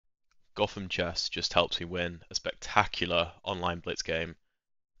GothamChess just helps me win a spectacular online blitz game.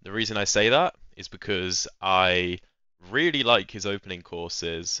 The reason I say that is because I really like his opening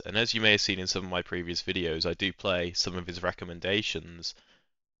courses, and as you may have seen in some of my previous videos, I do play some of his recommendations.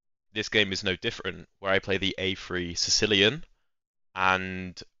 This game is no different, where I play the A3 Sicilian,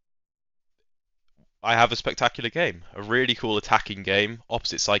 and I have a spectacular game. A really cool attacking game,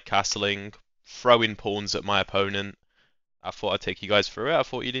 opposite side castling, throwing pawns at my opponent. I thought I'd take you guys through it. I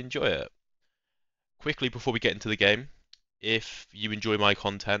thought you'd enjoy it. Quickly before we get into the game, if you enjoy my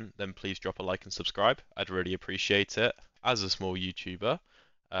content, then please drop a like and subscribe. I'd really appreciate it. As a small YouTuber,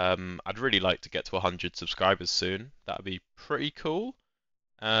 I'd really like to get to 100 subscribers soon. That'd be pretty cool.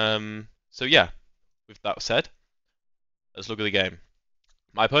 So yeah, with that said, let's look at the game.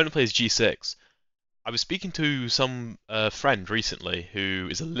 My opponent plays g6. I was speaking to some friend recently who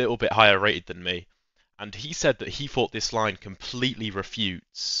is a little bit higher rated than me, and he said that he thought this line completely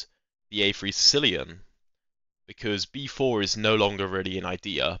refutes the A3 Sicilian because b4 is no longer really an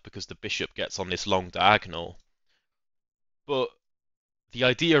idea because the bishop gets on this long diagonal. But the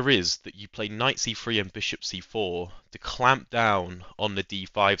idea is that you play knight c3 and bishop c4 to clamp down on the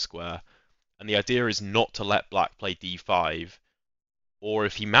d5 square, and the idea is not to let black play d5, or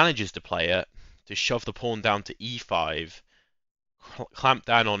if he manages to play it, to shove the pawn down to e5, clamp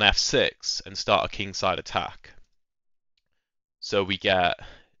down on f6, and start a kingside attack. So we get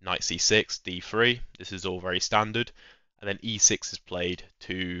knight c6, d3, this is all very standard, and then e6 is played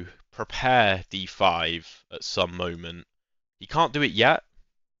to prepare d5 at some moment. He can't do it yet,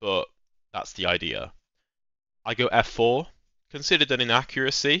 but that's the idea. I go f4, considered an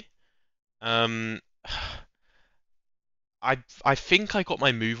inaccuracy. I think I got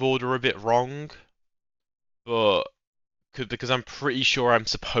my move order a bit wrong, but because I'm pretty sure I'm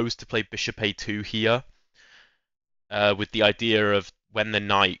supposed to play bishop a2 here, with the idea of when the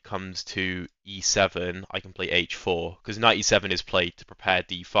knight comes to e7, I can play h4, because knight e7 is played to prepare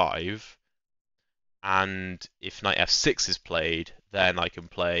d5, and if knight f6 is played, then I can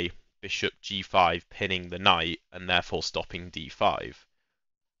play bishop g5 pinning the knight, and therefore stopping d5.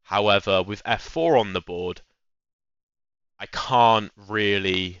 However, with f4 on the board, I can't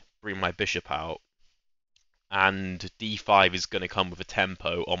really bring my bishop out, and d5 is going to come with a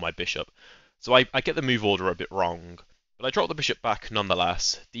tempo on my bishop. So I get the move order a bit wrong, but I drop the bishop back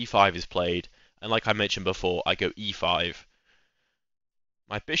nonetheless. d5 is played, and like I mentioned before, I go e5.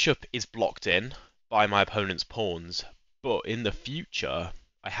 My bishop is blocked in by my opponent's pawns, but in the future,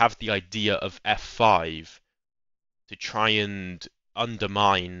 I have the idea of f5 to try and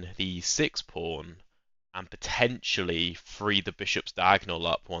undermine the 6 pawn and potentially free the bishop's diagonal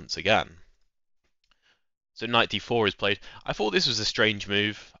up once again. So knight d4 is played. I thought this was a strange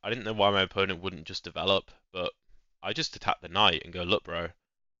move. I didn't know why my opponent wouldn't just develop, but I just attack the knight and go, look bro,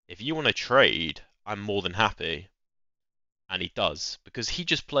 if you want to trade, I'm more than happy. And he does, because he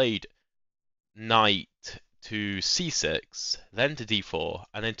just played knight to c6, then to d4,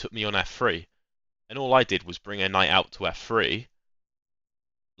 and then took me on f3. And all I did was bring a knight out to f3,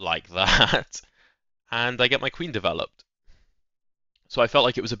 like that, and I get my queen developed. So I felt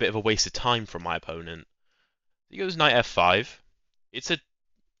like it was a bit of a waste of time from my opponent. He goes knight f5. It's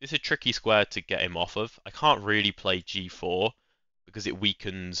a tricky square to get him off of. I can't really play g4 because it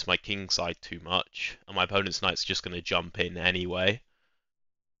weakens my kingside too much, and my opponent's knight's just going to jump in anyway.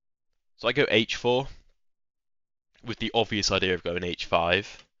 So I go h4 with the obvious idea of going h5,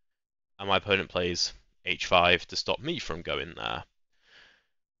 and my opponent plays h5 to stop me from going there.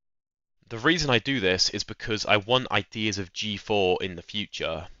 The reason I do this is because I want ideas of g4 in the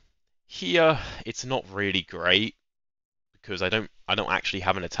future. Here, it's not really great because I don't actually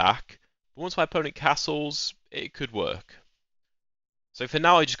have an attack. But once my opponent castles, it could work. So for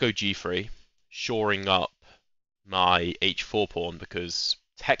now, I just go g3, shoring up my h4 pawn because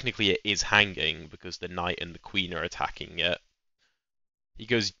technically it is hanging because the knight and the queen are attacking it. He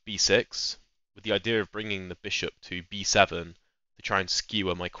goes b6 with the idea of bringing the bishop to b7 to try and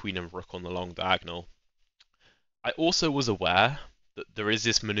skewer my queen and rook on the long diagonal. I also was aware that there is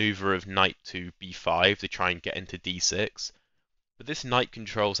this maneuver of knight to b5 to try and get into d6, but this knight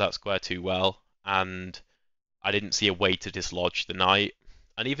controls that square too well, and I didn't see a way to dislodge the knight.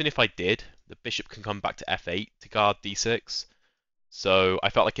 And even if I did, the bishop can come back to f8 to guard d6, so I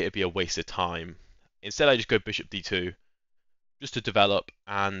felt like it would be a waste of time. Instead, I just go bishop d2, just to develop,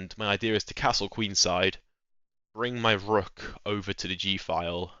 and my idea is to castle queenside, bring my rook over to the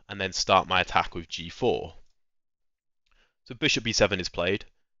g-file, and then start my attack with g4. So bishop b7 is played,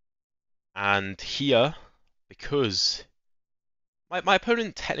 and here, because my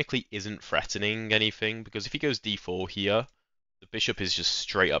opponent technically isn't threatening anything, because if he goes d4 here, the bishop is just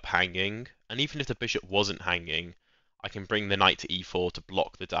straight up hanging, and even if the bishop wasn't hanging, I can bring the knight to e4 to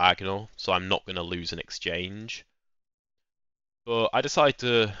block the diagonal, so I'm not going to lose an exchange. But I decided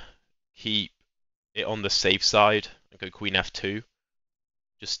to keep it on the safe side and go queen f2,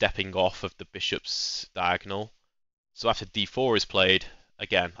 just stepping off of the bishop's diagonal. So after d4 is played,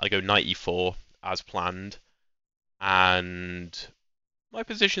 again, I go knight e4 as planned, and my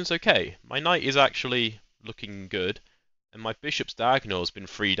position's okay. My knight is actually looking good, and my bishop's diagonal has been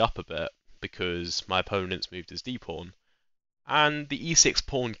freed up a bit because my opponent's moved his d-pawn, and the e6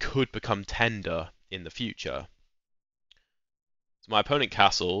 pawn could become tender in the future. So my opponent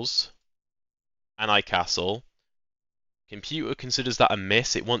castles, and I castle. Computer considers that a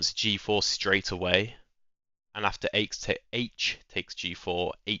miss. It wants g4 straight away, and after h takes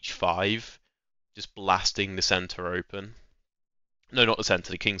g4, h5, just blasting the center open. No, not the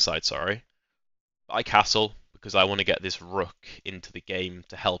center, the king side, sorry. But I castle because I want to get this rook into the game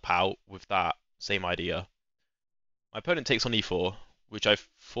to help out with that same idea. My opponent takes on e4, which I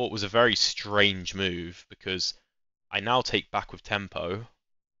thought was a very strange move because I now take back with tempo.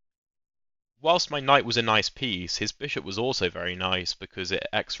 Whilst my knight was a nice piece, his bishop was also very nice because it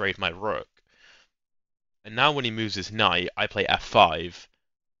x-rayed my rook. And now when he moves his knight, I play f5.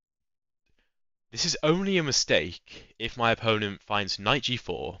 This is only a mistake if my opponent finds knight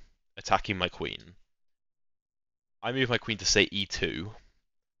g4, attacking my queen. I move my queen to say e2.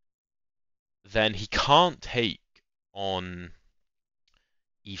 Then he can't take on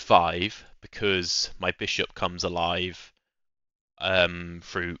e5 because my bishop comes alive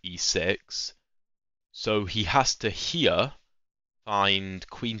through e6. So he has to here find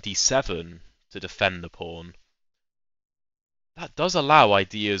queen d7 to defend the pawn. That does allow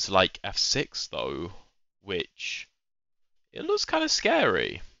ideas like f6 though, which it looks kind of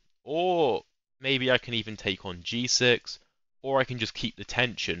scary. Or maybe I can even take on g6, or I can just keep the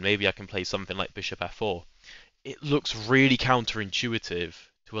tension. Maybe I can play something like bishop f4. It looks really counterintuitive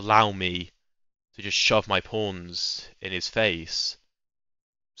to allow me to just shove my pawns in his face.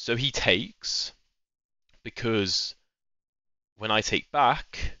 So he takes, because when I take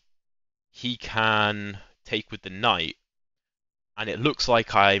back, he can take with the knight, and it looks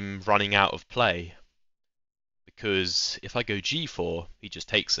like I'm running out of play, because if I go g4, he just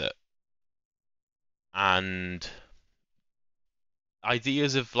takes it. And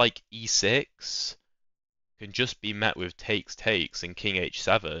ideas of like e6 can just be met with takes, takes, and king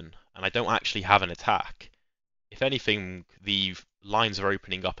h7, and I don't actually have an attack. If anything, the lines are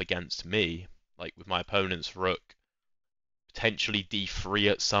opening up against me, like with my opponent's rook, potentially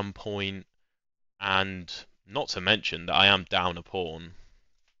d3 at some point, and not to mention that I am down a pawn.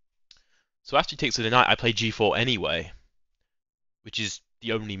 So after he takes to the knight, I play g4 anyway, which is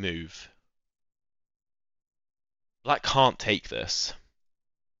the only move. Black can't take this.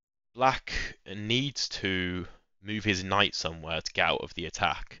 Black needs to move his knight somewhere to get out of the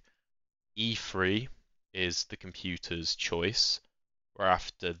attack. e3 is the computer's choice, where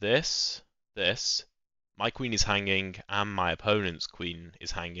after this, my queen is hanging and my opponent's queen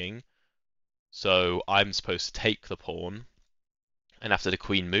is hanging. So I'm supposed to take the pawn, and after the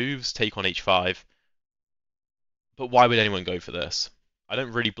queen moves, take on h5. But why would anyone go for this? I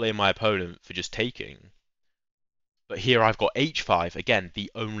don't really blame my opponent for just taking. But here I've got h5, again, the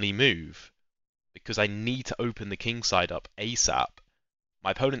only move, because I need to open the king side up ASAP.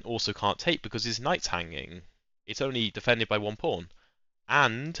 My opponent also can't take because his knight's hanging. It's only defended by one pawn.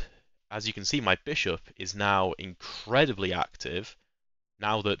 And, as you can see, my bishop is now incredibly active,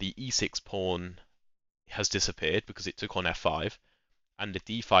 now that the e6 pawn has disappeared because it took on f5, and the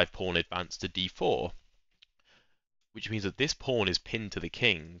d5 pawn advanced to d4, which means that this pawn is pinned to the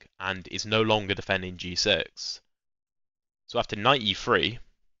king and is no longer defending g6. So after knight e3,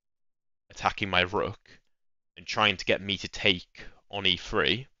 attacking my rook, and trying to get me to take on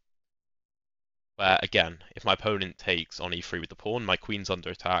e3, where again, if my opponent takes on e3 with the pawn, my queen's under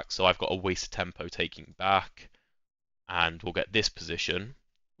attack, so I've got a waste of tempo taking back, and we'll get this position,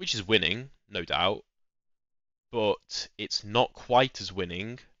 which is winning, no doubt, but it's not quite as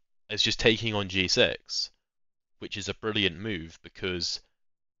winning as just taking on g6, which is a brilliant move because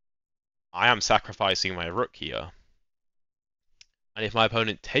I am sacrificing my rook here. And if my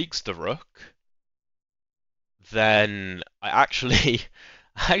opponent takes the rook, then I actually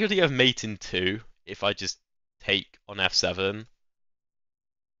have mate in 2 if I just take on f7,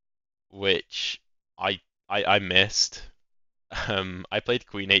 which I missed. I played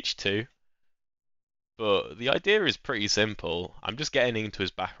queen h2, but the idea is pretty simple. I'm just getting into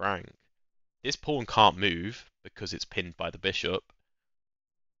his back rank. This pawn can't move because it's pinned by the bishop.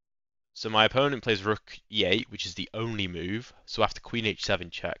 So my opponent plays rook e8, which is the only move. So after queen h7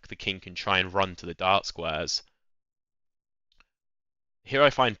 check, the king can try and run to the dart squares. Here I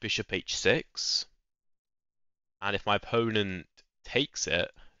find bishop h6, and if my opponent takes it,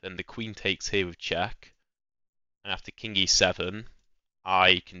 then the queen takes here with check. And after king e7,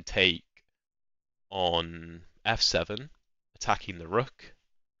 I can take on f7, attacking the rook.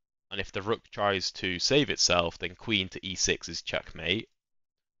 And if the rook tries to save itself, then queen to e6 is checkmate.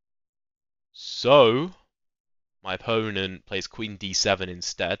 So my opponent plays queen d7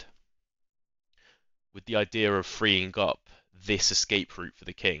 instead, with the idea of freeing up this escape route for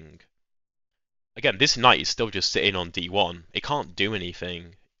the king. Again, this knight is still just sitting on d1. It can't do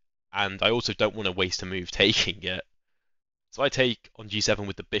anything, and I also don't want to waste a move taking it. So I take on g7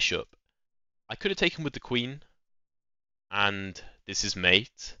 with the bishop. I could have taken with the queen, and this is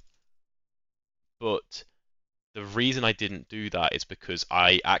mate, but the reason I didn't do that is because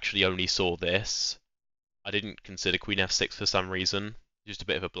I actually only saw this. I didn't consider queen f6 for some reason, just a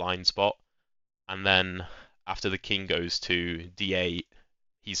bit of a blind spot. And then after the king goes to d8,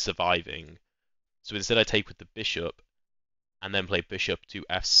 he's surviving. So instead I take with the bishop and then play bishop to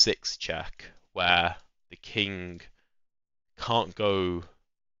f6 check, where the king can't go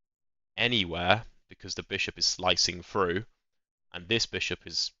anywhere because the bishop is slicing through, and this bishop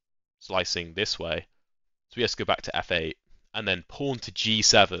is slicing this way. So we have to go back to f8, and then pawn to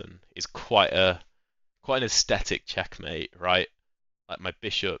g7 is quite an aesthetic checkmate, right? Like my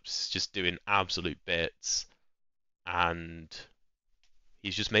bishop's just doing absolute bits, and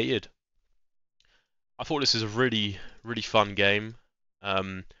he's just mated. I thought this was a really, really fun game,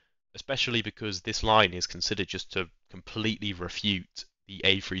 especially because this line is considered just to completely refute the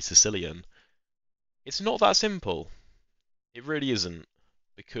A3 Sicilian. It's not that simple. It really isn't,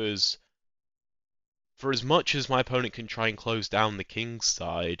 because for as much as my opponent can try and close down the king's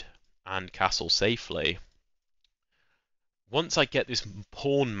side and castle safely, once I get this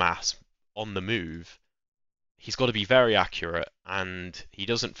pawn mass on the move, he's got to be very accurate, and he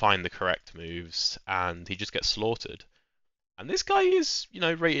doesn't find the correct moves, and he just gets slaughtered. And this guy is,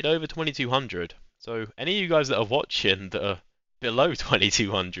 rated over 2200. So any of you guys that are watching that are below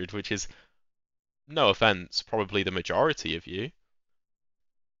 2200, which is, no offense, probably the majority of you,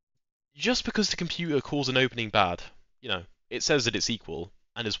 just because the computer calls an opening bad, it says that it's equal,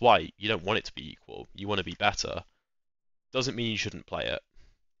 and as white, you don't want it to be equal, you want to be better, doesn't mean you shouldn't play it.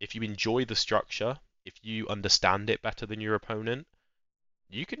 If you enjoy the structure, if you understand it better than your opponent,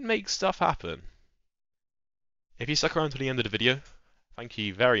 you can make stuff happen. If you stuck around to the end of the video, thank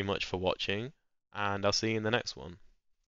you very much for watching, and I'll see you in the next one.